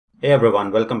Hey everyone,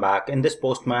 welcome back. In this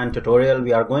Postman tutorial,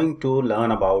 we are going to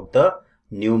learn about the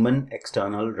Newman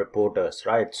external reporters,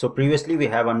 right? So previously we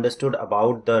have understood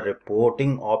about the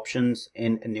reporting options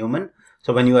in Newman.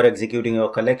 So when you are executing your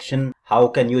collection, how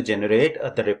can you generate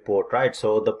the report, right?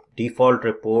 So the default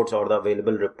reports or the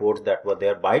available reports that were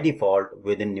there by default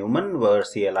within Newman were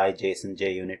CLI, JSON,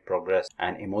 JUnit, progress,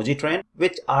 and emoji train,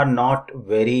 which are not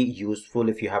very useful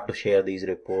if you have to share these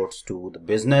reports to the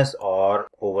business or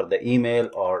over the email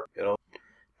or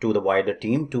to the wider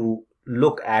team to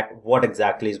look at what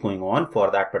exactly is going on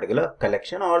for that particular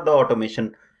collection or the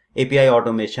automation, API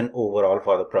automation overall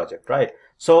for the project, right?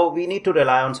 So we need to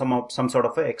rely on some sort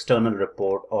of an external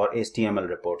report or HTML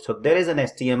report. So there is an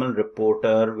HTML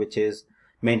reporter which is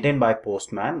maintained by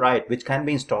Postman, right, which can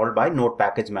be installed by Node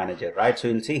Package Manager, right? So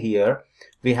you'll see here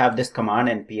we have this command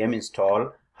npm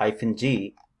install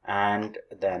 -g and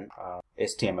then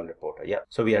HTML reporter. Yeah,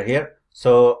 so we are here.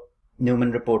 So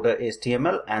Newman reporter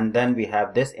HTML, and then we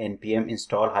have this npm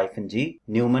install -g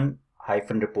Newman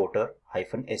reporter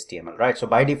HTML, right? So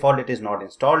by default it is not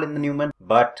installed in the Newman,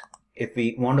 but if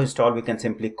we want to install, we can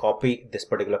simply copy this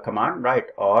particular command, right?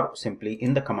 Or simply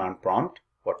in the command prompt,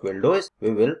 what we'll do is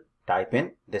we will type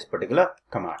in this particular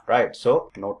command, right?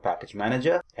 So Node Package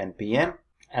Manager npm,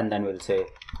 and then we'll say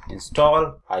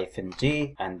install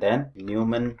 -g and then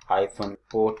Newman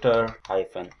reporter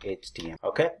HTML,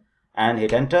 okay, and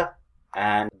hit enter.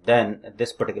 And then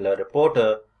this particular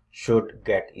reporter should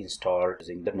get installed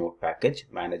using the Node Package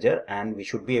Manager, and we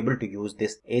should be able to use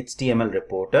this HTML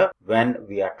reporter when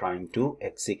we are trying to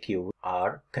execute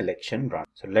our collection run.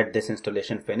 So let this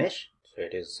installation finish. So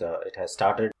it has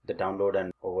started the download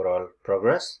and overall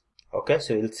progress. Okay,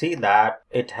 so you'll see that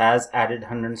it has added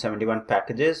 171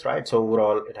 packages, right? So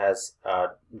overall it has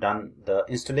done the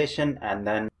installation, and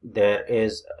then there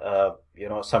is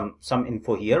some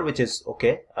info here which is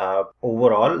okay.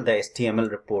 Overall the HTML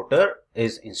reporter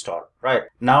is installed, right?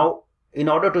 Now in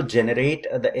order to generate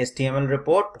the HTML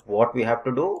report, what we have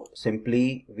to do,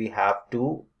 simply we have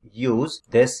to use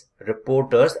this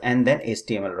reporters and then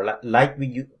HTML like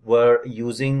we were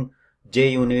using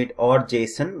JUnit or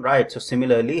JSON, right? So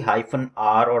similarly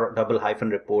 -r or double hyphen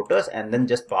reporters, and then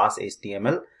just pass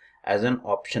HTML as an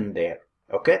option there.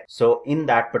 Okay, so in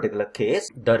that particular case,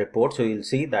 the report, so you'll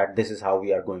see that this is how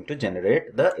we are going to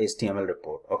generate the HTML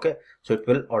report. Okay, so it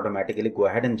will automatically go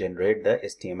ahead and generate the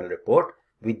HTML report.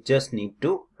 We just need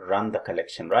to run the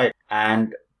collection, right?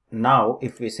 And now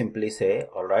if we simply say,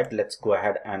 all right, let's go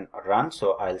ahead and run.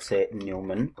 So I'll say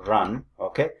Newman run,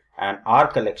 okay, and our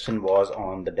collection was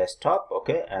on the desktop,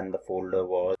 okay, and the folder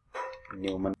was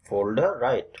Newman folder,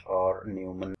 right, or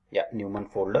Newman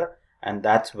folder. And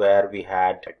that's where we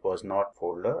had, it was not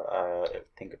folder, I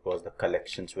think it was the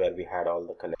collections where we had all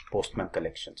the Postman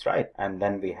collections, right? And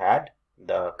then we had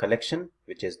the collection,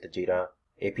 which is the JIRA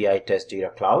API test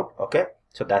JIRA cloud. Okay,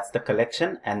 so that's the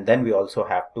collection. And then we also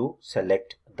have to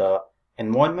select the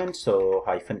environment. So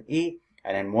 -e,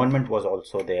 and environment was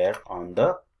also there on the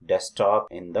desktop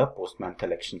in the Postman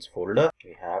collections folder.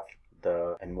 We have the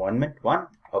environment one.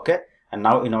 Okay, and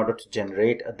now in order to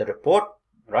generate the report,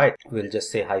 right, we'll just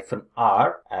say -r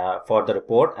for the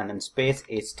report and then space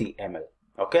HTML.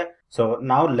 Okay, so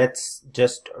now let's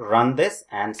just run this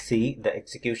and see the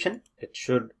execution. It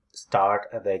should start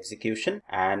the execution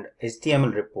and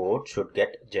HTML report should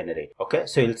get generated. Okay,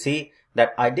 so you'll see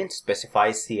that I didn't specify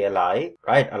CLI,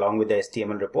 right, along with the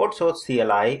HTML report. So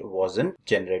CLI wasn't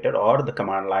generated, or the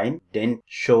command line didn't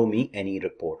show me any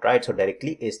report, right? So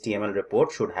directly HTML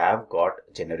report should have got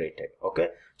generated. Okay,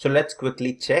 so let's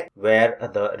quickly check where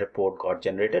the report got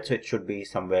generated. So it should be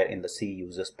somewhere in the C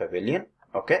users pavilion.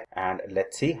 Okay, and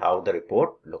let's see how the report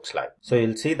looks like. So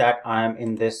you'll see that I am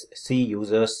in this C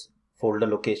users folder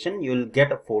location. You'll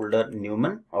get a folder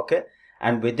Newman, okay,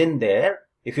 and within there,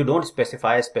 if you don't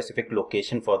specify a specific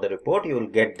location for the report, you will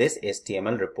get this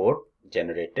HTML report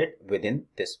generated within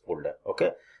this folder.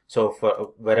 Okay, so for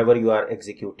wherever you are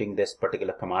executing this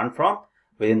particular command from,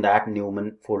 within that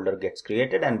Newman folder gets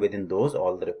created, and within those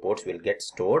all the reports will get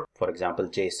stored. For example,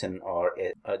 JSON or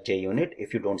a JUnit,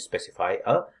 if you don't specify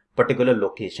a particular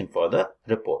location for the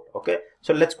report. Okay,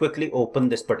 so let's quickly open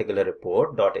this particular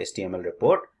report .html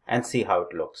report and see how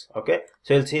it looks. Okay,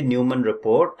 so you'll see Newman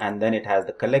report, and then it has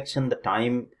the collection, the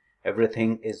time,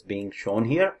 everything is being shown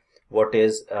here, what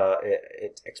is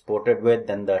it's exported with,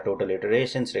 then the total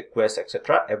iterations, requests,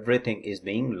 etc. Everything is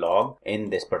being logged in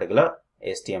this particular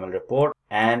HTML report,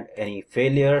 and any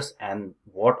failures and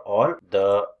what all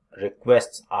the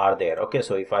requests are there. Okay,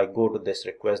 so if I go to this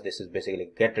request, this is basically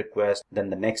get request, then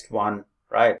the next one,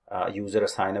 right, user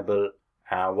assignable,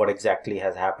 what exactly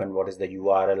has happened, what is the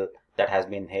URL, that has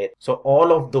been hit. So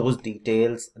all of those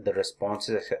details, the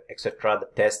responses, etc., the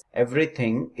tests,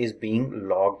 everything is being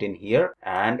logged in here,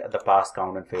 and the pass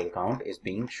count and fail count is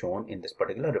being shown in this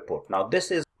particular report. Now this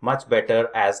is much better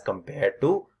as compared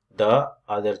to the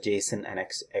other JSON and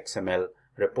XML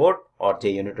report or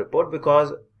JUnit report,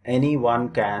 because anyone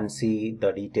can see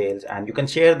the details and you can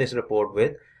share this report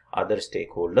with other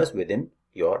stakeholders within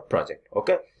your project.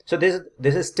 Okay, so this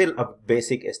is still a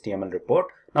basic HTML report.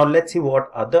 Now let's see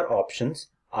what other options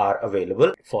are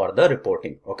available for the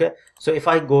reporting. Okay, so if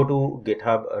I go to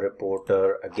GitHub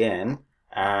reporter again,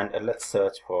 and let's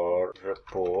search for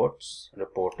reporters.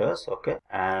 Okay,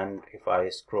 and if I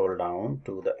scroll down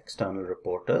to the external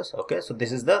reporters, okay, so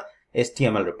this is the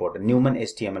HTML reporter, Newman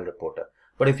HTML reporter.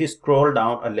 But if you scroll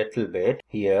down a little bit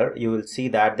here, you will see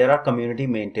that there are community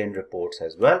maintained reports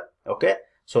as well. Okay,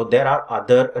 so there are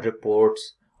other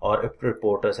reports or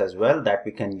reporters as well that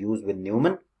we can use with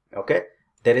Newman. Okay,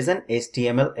 there is an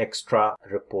HTML extra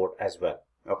report as well.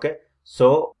 Okay,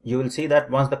 so you will see that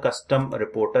once the custom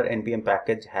reporter npm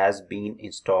package has been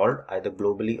installed either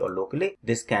globally or locally,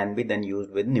 this can be then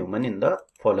used with Newman in the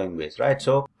following ways, right?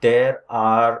 So there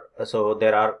are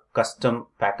custom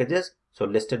packages. So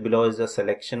listed below is a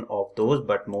selection of those,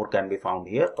 but more can be found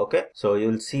here. Okay, so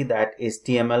you'll see that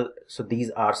HTML, so these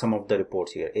are some of the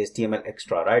reports here. HTML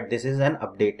extra, right? This is an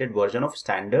updated version of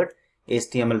standard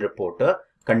HTML reporter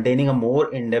containing a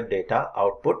more in-depth data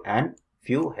output and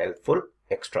few helpful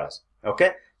extras.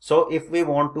 Okay, so if we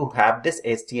want to have this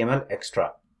HTML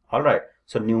extra, all right,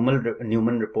 so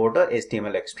Newman reporter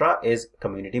HTML extra is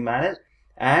community managed,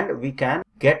 and we can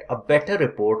get a better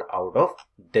report out of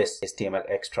this HTML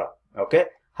extra. Okay,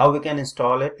 how we can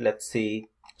install it, let's see.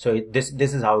 So this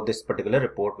is how this particular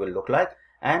report will look like,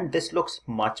 and this looks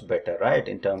much better, right,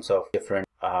 in terms of different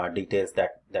details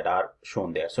that are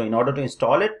shown there. So in order to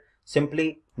install it,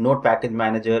 simply node package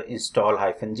manager install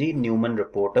 -g Newman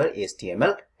reporter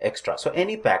HTML extra. So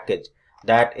any package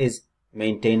that is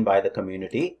maintained by the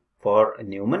community for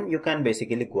Newman, you can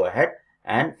basically go ahead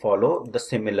and follow the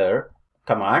similar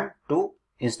command to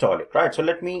install it, right? So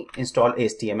let me install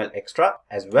HTML extra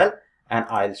as well, and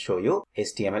I'll show you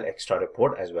HTML extra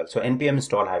report as well. So npm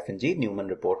install -g Newman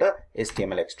reporter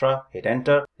HTML extra, hit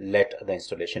enter, let the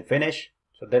installation finish.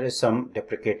 So there is some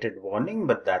deprecated warning,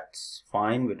 but that's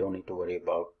fine. We don't need to worry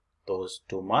about those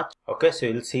too much. Okay, so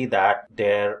you'll see that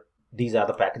these are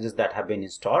the packages that have been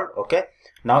installed. Okay,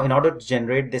 now in order to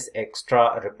generate this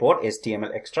extra report,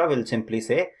 HTML extra, we'll simply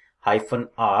say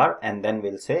 -r and then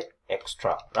we'll say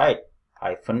extra, right?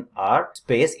 -r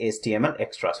space HTML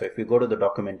extra. So if we go to the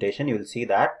documentation, you will see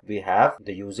that we have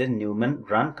the usage Newman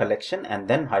run collection and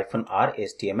then -r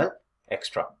HTML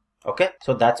extra. Okay,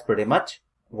 so that's pretty much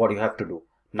what you have to do.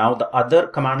 Now the other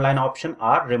command line option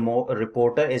are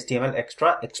reporter HTML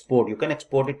extra export. You can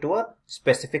export it to a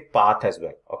specific path as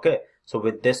well. Okay, so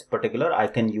with this particular, I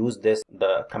can use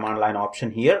the command line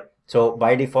option here. So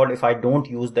by default, if I don't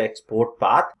use the export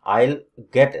path, I'll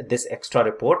get this extra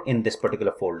report in this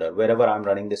particular folder. Wherever I'm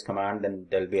running this command, then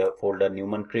there'll be a folder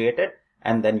Newman created,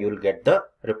 and then you'll get the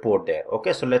report there.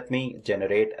 Okay, so let me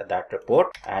generate that report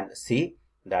and see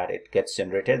that it gets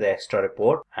generated, the extra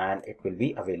report, and it will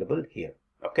be available here.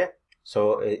 Okay, so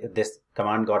this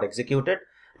command got executed.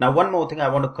 Now one more thing I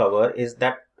want to cover is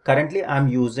that currently I'm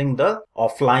using the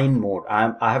offline mode.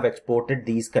 I have exported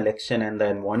these collection and the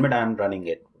environment I'm running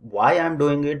it. Why I'm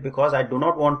doing it? Because I do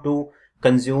not want to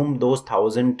consume those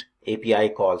 1000 API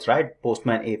calls, right?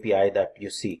 Postman API that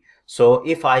you see. So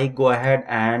if I go ahead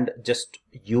and just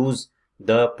use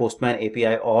the Postman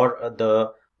API or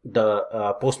the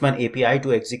Postman API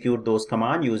to execute those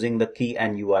commands using the key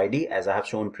and UID as I have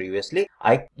shown previously,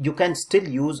 you can still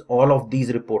use all of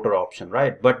these reporter option,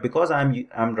 right? But because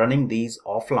I'm running these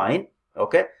offline,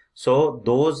 okay, so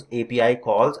those API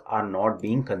calls are not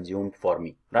being consumed for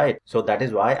me, right? So that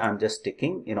is why I'm just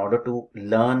sticking, in order to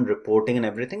learn reporting and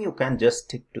everything, you can just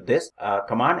stick to this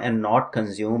command and not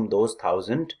consume those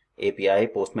 1000 API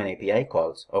Postman API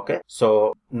calls. Okay,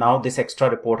 so now this extra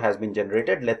report has been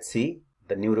generated. Let's see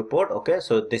the new report. Okay,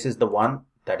 so this is the one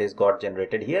that is got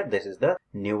generated here. This is the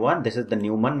new one. This is the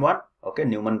Newman one. Okay,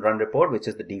 Newman run report, which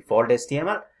is the default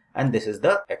HTML, and this is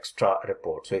the extra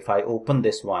report. So if I open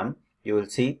this one, you will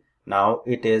see now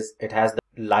it has the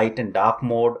light and dark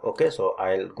mode. Okay, so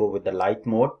I'll go with the light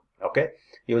mode. Okay,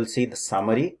 you will see the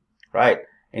summary, right?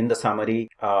 In the summary,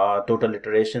 total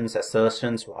iterations,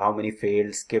 assertions, how many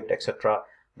failed, skipped, etc.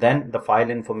 Then the file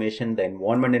information, the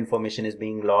environment information is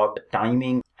being logged, the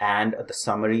timing, and the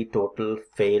summary, total,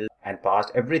 fail, and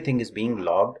passed. Everything is being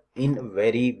logged in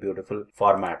very beautiful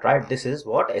format, right? This is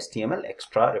what HTML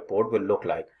extra report will look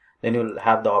like. Then you'll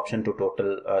have the option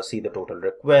to see the total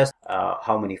requests,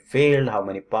 how many failed, how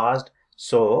many passed.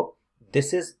 So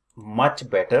this is much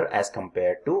better as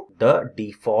compared to the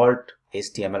default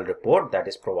HTML report that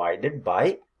is provided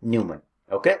by Newman.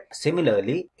 Okay.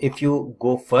 Similarly, if you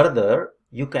go further,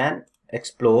 you can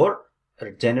explore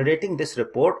generating this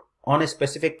report on a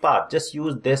specific path. Just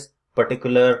use this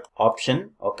particular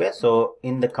option. Okay, so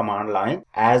in the command line,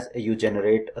 as you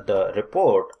generate the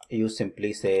report, you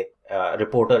simply say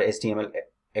reporter HTML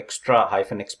extra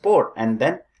 -export and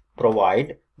then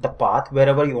provide the path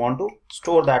wherever you want to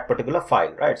store that particular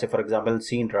file, right? So for example,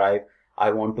 C drive,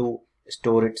 I want to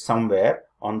store it somewhere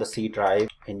on the C drive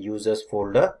in users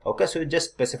folder. Okay, so you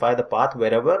just specify the path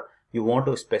wherever you want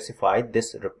to specify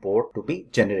this report to be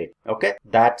generated. Okay,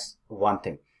 that's one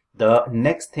thing. The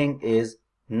next thing is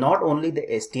not only the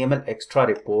HTML extra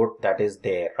report that is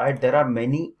there, right? There are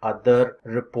many other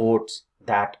reports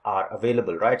that are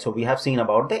available, right? So we have seen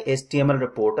about the HTML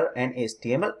reporter and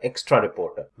HTML extra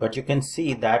reporter, but you can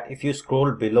see that if you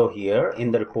scroll below here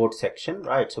in the report section,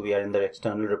 right? So we are in the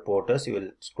external reporters. You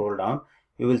will scroll down,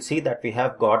 you will see that we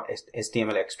have got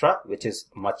HTML extra, which is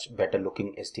much better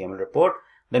looking HTML report.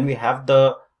 Then we have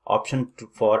the option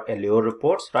for Allure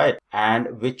reports, right?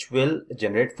 And which will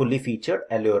generate fully featured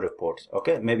Allure reports.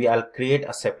 Okay, maybe I'll create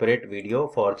a separate video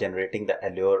for generating the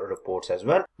Allure reports as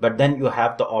well. But then you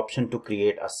have the option to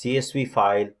create a CSV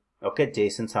file, okay,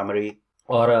 JSON summary,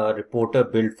 or a reporter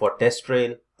build for test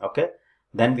trail. Okay,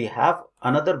 then we have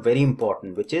another very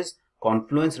important, which is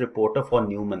Confluence reporter for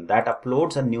Newman, that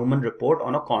uploads a Newman report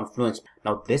on a Confluence.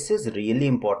 Now this is really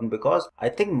important because I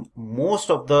think most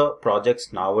of the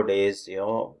projects nowadays, you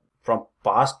know, from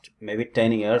past maybe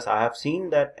 10 years, I have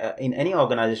seen that in any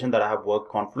organization that I have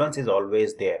worked, Confluence is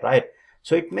always there, right?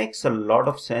 So it makes a lot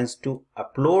of sense to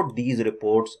upload these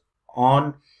reports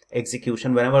on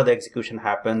execution, whenever the execution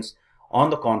happens on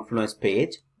the Confluence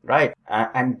page, right?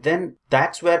 And then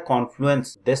that's where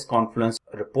this Confluence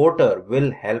reporter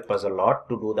will help us a lot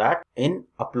to do that in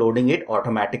uploading it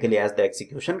automatically as the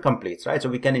execution completes, right? So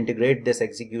we can integrate this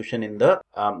execution in the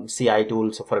CI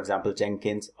tools, so for example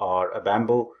Jenkins or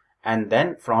Bamboo, and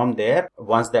then from there,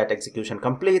 once that execution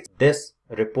completes, this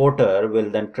reporter will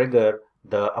then trigger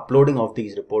the uploading of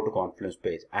these report to Confluence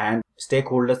page, and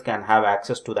stakeholders can have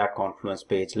access to that Confluence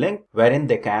page link, wherein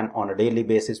they can on a daily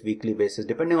basis, weekly basis,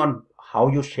 depending on how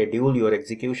you schedule your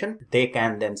execution, they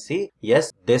can then see,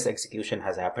 yes, this execution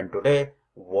has happened today,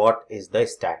 what is the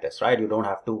status, right? You don't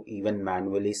have to even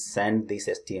manually send this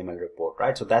HTML report,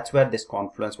 right? So that's where this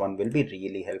Confluence one will be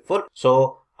really helpful.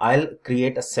 So I'll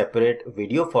create a separate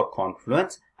video for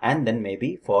Confluence and then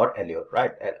maybe for Allure,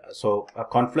 right? So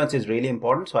Confluence is really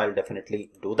important, so I'll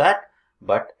definitely do that.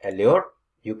 But Allure,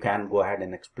 you can go ahead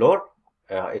and explore.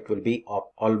 It will be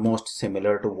almost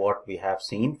similar to what we have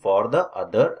seen for the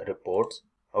other reports.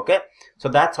 Okay, so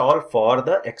that's all for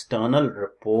the external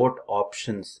report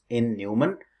options in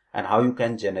Newman and how you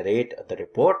can generate the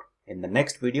report. In the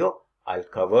next video, I'll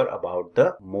cover about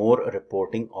the more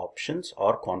reporting options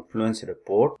or Confluence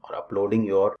report or uploading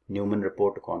your Newman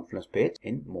report to Confluence page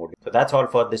in more. So that's all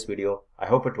for this video. I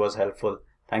hope it was helpful.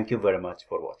 Thank you very much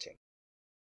for watching.